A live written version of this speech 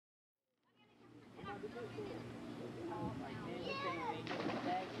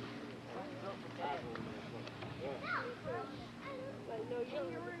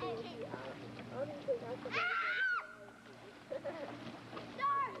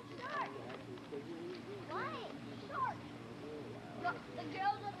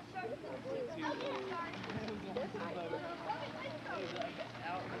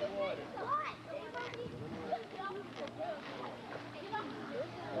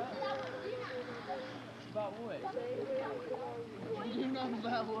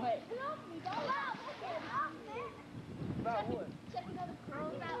About what? About what? Checking out the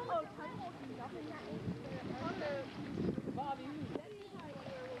crows. Oh, Bobby, who?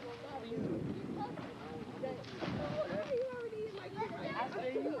 Bobby, who? I say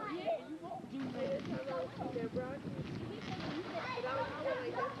you, yeah, you won't do that.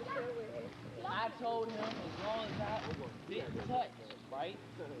 I told him as long as I didn't touch, right?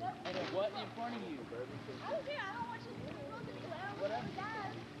 And it wasn't in front of you. I don't care. I don't want you to look at me.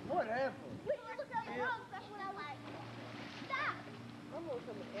 Whatever. When you look at the rocks, that's what I like. Stop.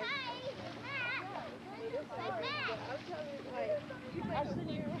 Hey, Matt. I'm telling you, like, I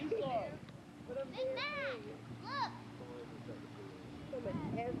shouldn't even be sorry. Hey, Matt. Look.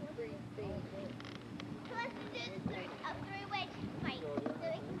 from everything. So let's do a three-way fight so we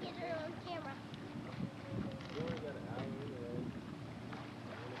can get her on camera.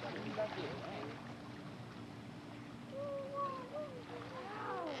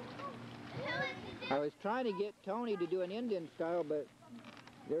 I was trying to get Tony to do an Indian style, but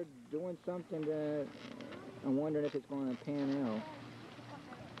they're doing something that I'm wondering if it's going to pan out.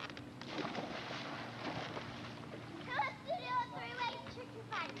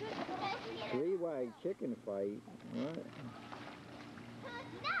 Three-way chicken fight? What?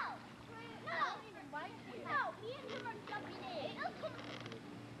 No! No! Me and him are jumping in.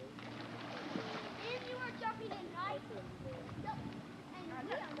 Me and you are jumping in, right? No. And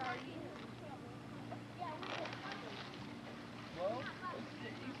we are sorry. Yeah, we are. Well,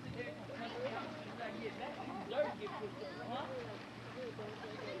 you sit there and cuss me out as soon as I get back. You deserve to get pushed over, huh?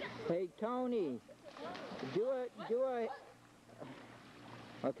 Hey, Tony! Do it.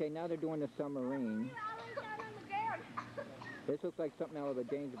 Okay, now they're doing the submarine. This looks like something out of a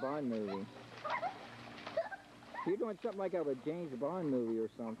James Bond movie. You're doing something like out of a James Bond movie or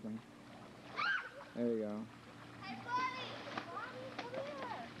something. There you go. Hey, Bonnie!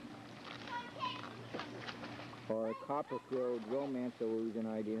 Come here! Or a Copperfield romance illusion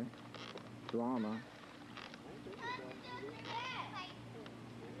idea. Drama.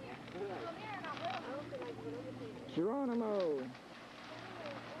 Geronimo!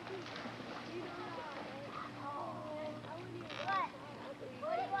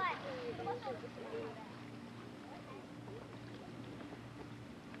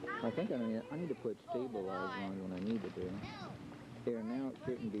 I think I need to put stabilize on when I need to do. Here, now it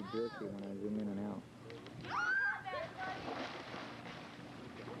shouldn't be jerky when I zoom in and out.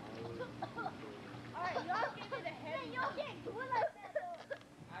 Alright, y'all give me the head. Y'all can't do it like that though.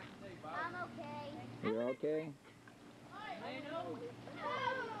 I can say Bobby. I'm okay. You're okay? Man, no.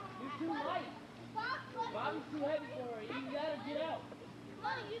 You're too light. Bobby's too heavy for her. You gotta get out.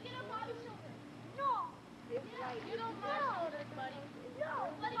 Buddy, you get on Bobby's shoulder. No. You don't on my shoulders, buddy.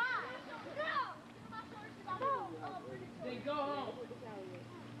 No. Buddy, why? No. Get on my shoulders because I'm Then go home.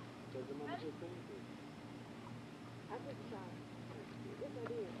 I took a shot. Yes, I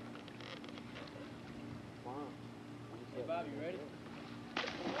did. Hey, Bobby, you ready?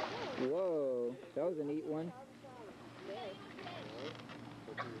 Whoa, that was a neat one.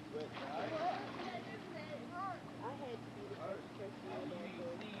 I had to be the first person on that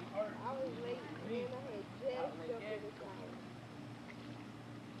boat. I was late and I had just jumped in the shower.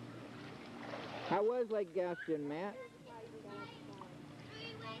 How was Lake Gaston, Matt?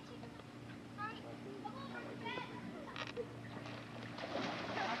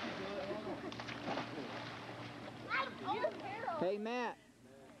 Hey, Matt,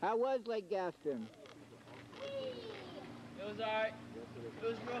 how was Lake Gaston? It was alright. It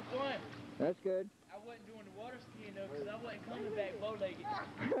was real fun. That's good. I wasn't doing the water skiing though, because I wasn't coming back bow-legged.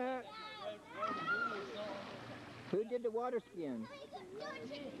 Who did the water skiing?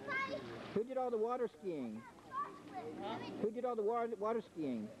 Who did all the water skiing? Huh? Who did all the water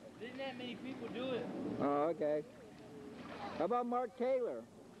skiing? Didn't that many people do it? Oh, okay. How about Mark Taylor?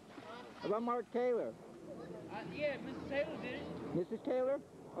 How about Mark Taylor? Yeah, Mrs. Taylor did it. Mrs. Taylor?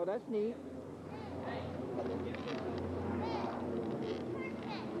 Oh, that's neat. Hey,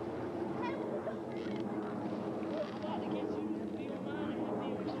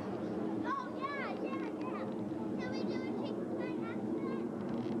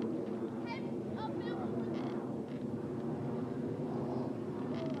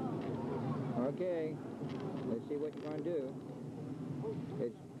 Okay, let's see what you're going to do.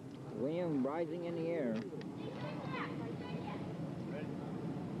 It's William rising in the air.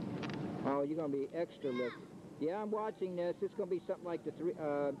 Oh, you're going to be extra look. Yeah, I'm watching this. It's going to be something like the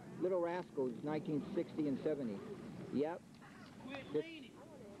Little Rascals, 1960 and 70. Yep. This,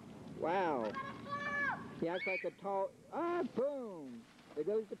 wow. Yeah, it's like a tall... Ah, boom! There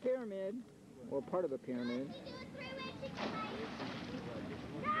goes the pyramid. Or part of a pyramid.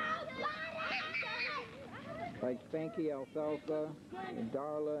 like Spanky, Alfalfa, and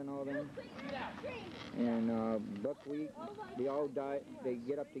Darla, and all them, and Buckwheat. They all die. They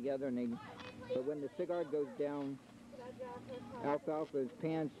get up together, and they. But when the cigar goes down, Alfalfa's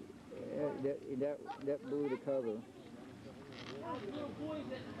pants that blew the cover.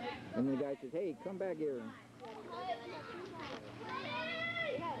 And the guy says, "Hey, come back here."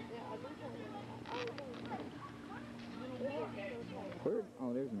 Where?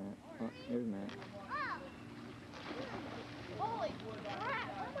 Oh, there's Matt. Oh, there's Matt. Holy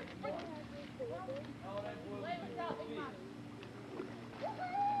crap!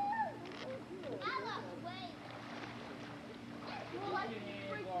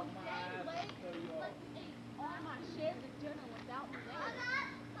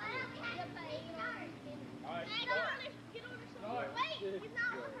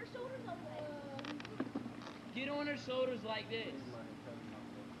 Get on her shoulders like this.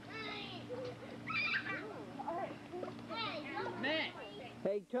 Matt.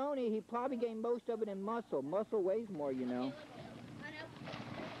 Hey, Tony, he probably gained most of it in muscle. Muscle weighs more, you know.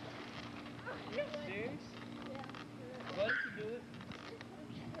 You serious? Buddy can do it.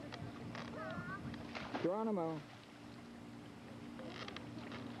 Geronimo.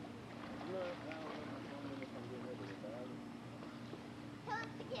 Tell him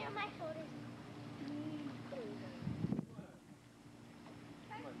to get on my shoulders.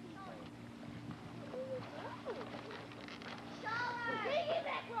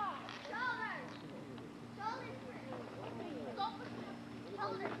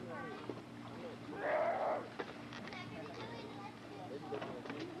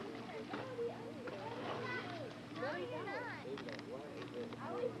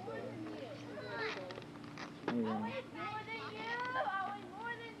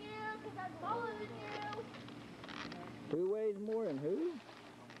 Who weighs more than who?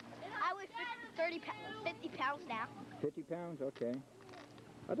 I was 50 pounds now. 50 pounds? Okay.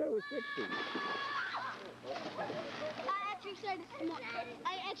 I thought it was 60.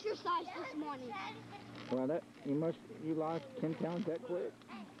 I exercised this morning. Well, that you lost 10 pounds that quick?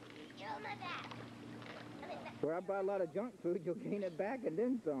 Well, I brought a lot of junk food. You'll gain it back and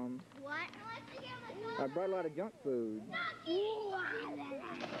then some. What? I brought a lot of junk food.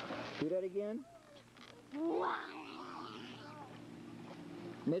 Do that again?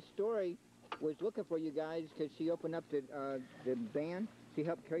 Miss Story was looking for you guys because she opened up the van. She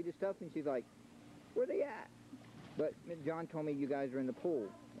helped carry the stuff, and she's like, "Where they at?" But John told me you guys are in the pool,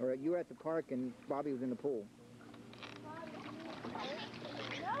 or you were at the park and Bobby was in the pool.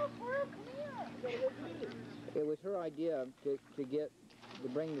 No, Brooke, come here. It was her idea to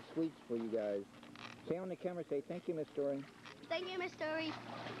bring the sweets for you guys. Say on the camera, say thank you, Miss Story. Thank you, Miss Story.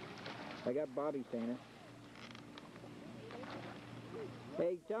 I got Bobby saying it.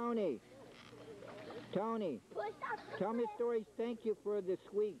 Hey, Tony. Tony, tell Miss Story thank you for the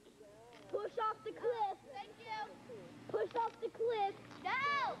sweets. Push off the cliff. Thank you. Push off the cliff.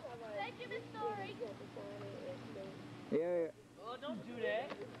 No. Thank you, Miss Story. Yeah. Oh, don't do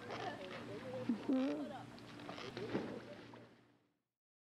that.